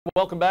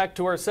Welcome back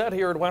to our set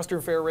here at Western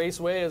Fair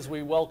Raceway as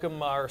we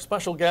welcome our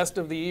special guest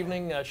of the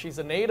evening. She's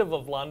a native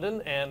of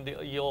London, and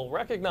you'll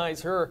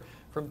recognize her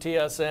from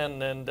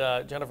TSN.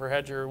 And Jennifer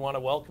Hedger, we want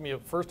to welcome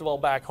you, first of all,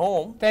 back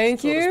home.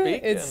 Thank so you. To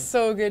speak. It's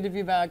so good to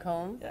be back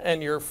home.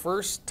 And your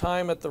first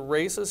time at the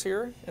races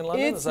here in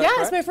London, is that Yeah,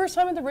 correct? it's my first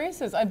time at the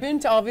races. I've been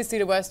to, obviously,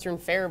 to Western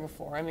Fair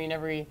before. I mean,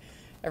 every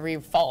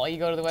fall you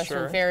go to the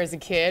Western Fair as a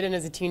kid and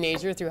as a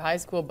teenager through high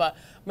school, but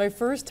my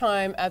first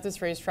time at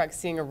this racetrack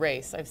seeing a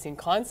race. I've seen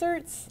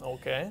concerts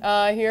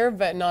here,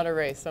 but not a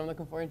race, so I'm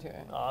looking forward to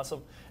it.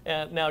 Awesome.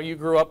 And now you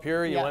grew up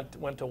here, you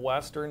went to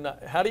Western.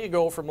 How do you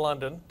go from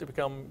London to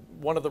become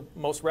one of the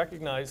most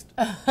recognized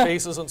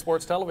faces on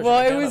sports television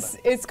in Canada?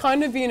 It's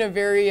kind of been a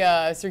very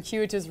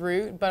circuitous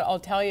route, but I'll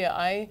tell you,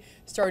 I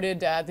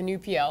started at the New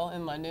PL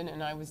in London,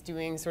 and I was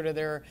doing sort of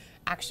their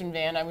action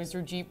van. I was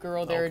their Jeep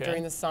girl there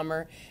during the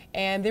summer,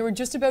 and they were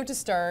just about to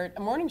start a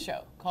morning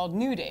show called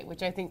New Day,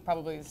 which I think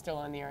probably is still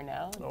on the air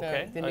now,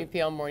 the New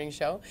PL morning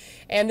show.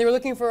 And they were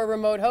looking for a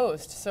remote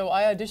host, so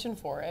I auditioned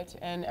for it,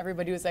 and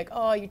everybody was like,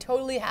 oh, you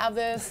totally have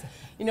this,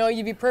 you know,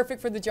 you'd be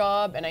perfect for the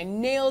job, and I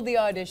nailed the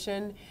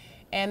audition,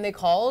 and they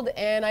called,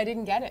 and I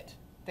didn't get it.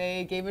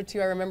 They gave it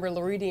to, I remember,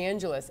 Laurie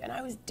DeAngelis, and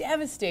I was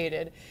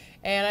devastated.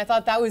 And I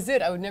thought that was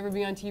it. I would never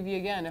be on TV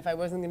again if I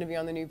wasn't going to be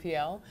on the New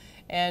PL.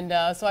 And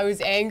so I was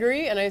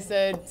angry, and I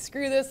said,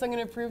 screw this, I'm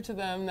going to prove to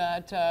them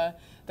that,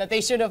 that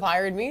they should have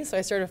hired me. So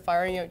I started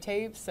firing out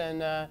tapes and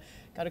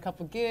got a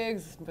couple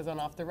gigs, was on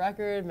Off the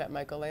Record, met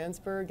Michael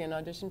Landsberg, and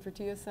auditioned for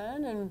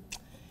TSN. And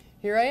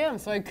here I am.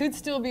 So I could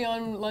still be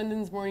on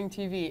London's morning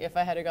TV if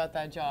I had got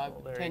that job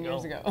 10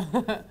 years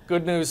ago.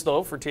 Good news,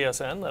 though, for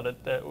TSN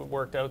that it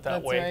worked out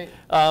that way.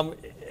 That's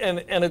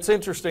right. And it's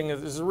interesting.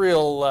 There's a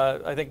real,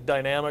 I think,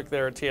 dynamic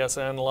there at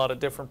TSN, a lot of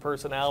different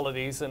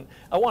personalities. And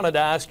I wanted to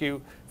ask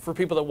you, for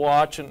people that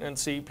watch and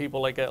see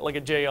people like a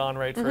Jay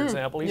Onrait, for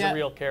example, he's a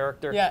real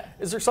character.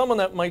 Is there someone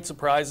that might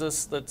surprise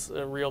us that's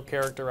a real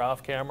character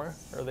off camera?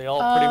 Or are they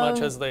all pretty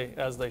much as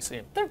they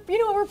seem? You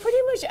know, we're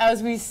pretty much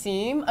as we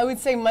seem. I would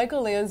say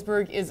Michael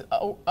Landsberg is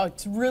a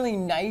really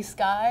nice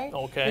guy.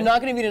 Okay. You're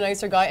not going to meet a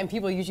nicer guy, and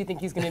people usually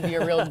think he's going to be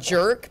a real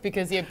jerk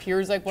because he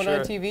appears like one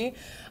on TV.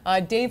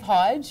 Dave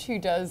Hodge, who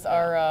does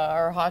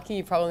our hockey,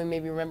 you probably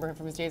maybe remember him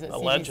from his days at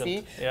CBC.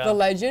 Legend. The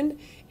legend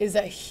is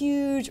a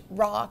huge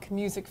rock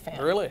music fan.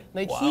 Really?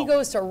 Like he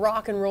goes to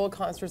rock and roll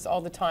concerts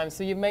all the time,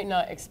 so you might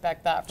not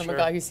expect that from a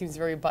guy who seems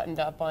very buttoned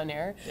up on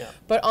air.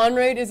 But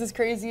Onrait is as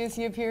crazy as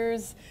he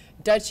appears.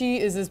 Dutchie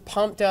is as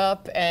pumped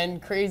up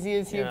and crazy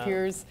as he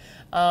appears.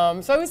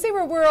 So I would say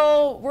we're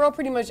all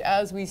pretty much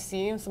as we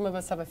seem. Some of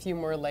us have a few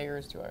more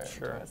layers to us.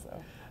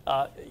 Though.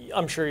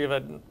 I'm sure you've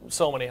had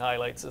so many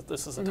highlights.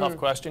 This is a tough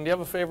question. Do you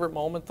have a favorite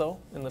moment, though,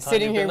 in the time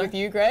Sitting here with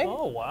you, Greg?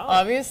 Oh, wow.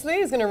 Obviously,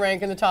 he's going to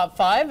rank in the top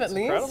 5 at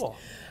least. Incredible.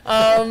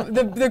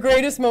 The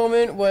greatest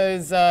moment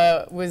was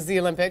the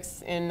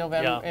Olympics in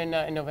November.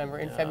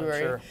 In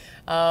February,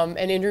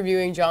 and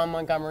interviewing John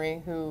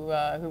Montgomery, who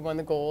won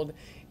the gold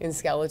in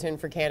skeleton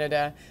for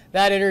Canada.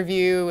 That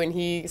interview, and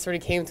he sort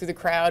of came through the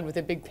crowd with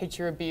a big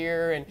pitcher of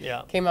beer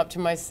and came up to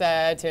my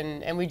set,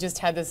 and we just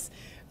had this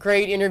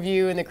great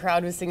interview, and the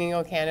crowd was singing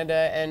 "Oh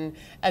Canada." And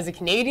as a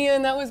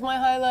Canadian, that was my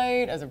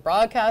highlight. As a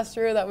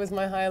broadcaster, that was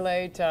my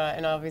highlight,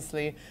 and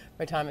obviously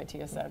my time at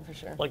TSN for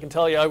sure. Well, I can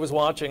tell you, I was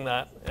watching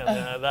that,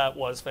 and that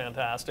was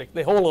fantastic.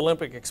 The whole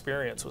Olympic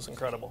experience was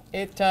incredible.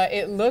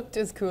 It looked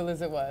as cool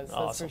as it was.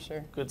 Awesome. That's for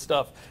sure. Good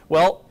stuff.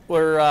 Well,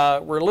 we're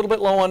a little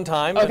bit low on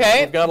time.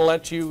 Okay. We've got to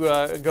let you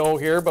go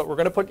here, but we're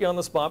going to put you on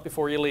the spot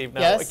before you leave.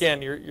 Now,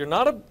 again, you're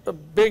not a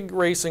big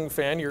racing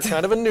fan. You're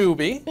kind of a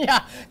newbie.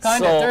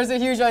 Kind of. There's a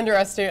huge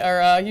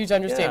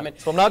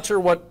understatement. So I'm not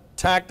sure what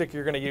tactic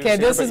you're going to use. Okay,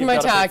 this is my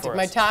tactic.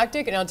 My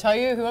tactic, and I'll tell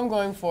you who I'm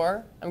going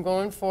for. I'm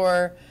going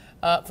for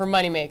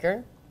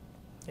Moneymaker.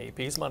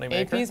 AP's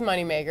Moneymaker. AP's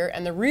Moneymaker.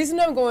 And the reason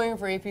I'm going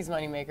for AP's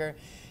Moneymaker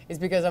is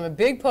because I'm a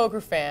big poker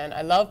fan.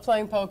 I love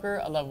playing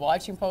poker. I love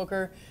watching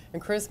poker.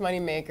 And Chris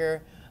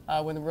Moneymaker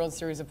won the World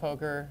Series of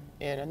Poker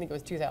in, I think it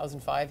was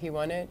 2005, he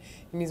won it.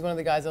 And he's one of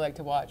the guys I like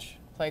to watch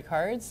play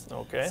cards.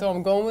 Okay. So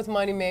I'm going with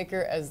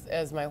Moneymaker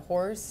as my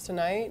horse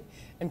tonight.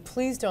 And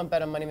please don't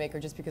bet on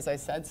Moneymaker just because I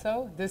said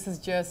so. This is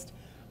just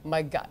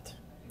my gut.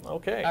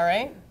 Okay. All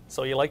right?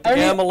 So you like to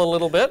gamble a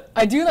little bit?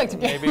 I do like to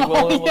gamble. Maybe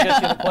we'll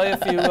get you to play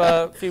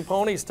a few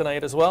ponies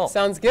tonight as well.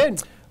 Sounds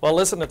good. Well,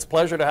 listen, it's a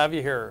pleasure to have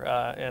you here,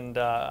 and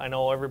I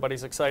know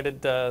everybody's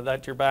excited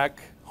that you're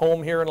back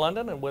home here in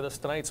London and with us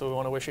tonight, so we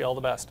want to wish you all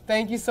the best.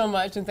 Thank you so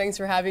much, and thanks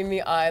for having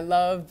me. I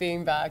love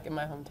being back in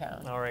my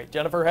hometown. All right.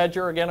 Jennifer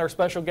Hedger, again, our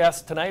special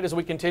guest tonight as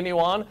we continue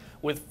on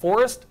with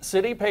Forest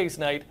City Pace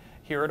Night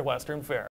here at Western Fair.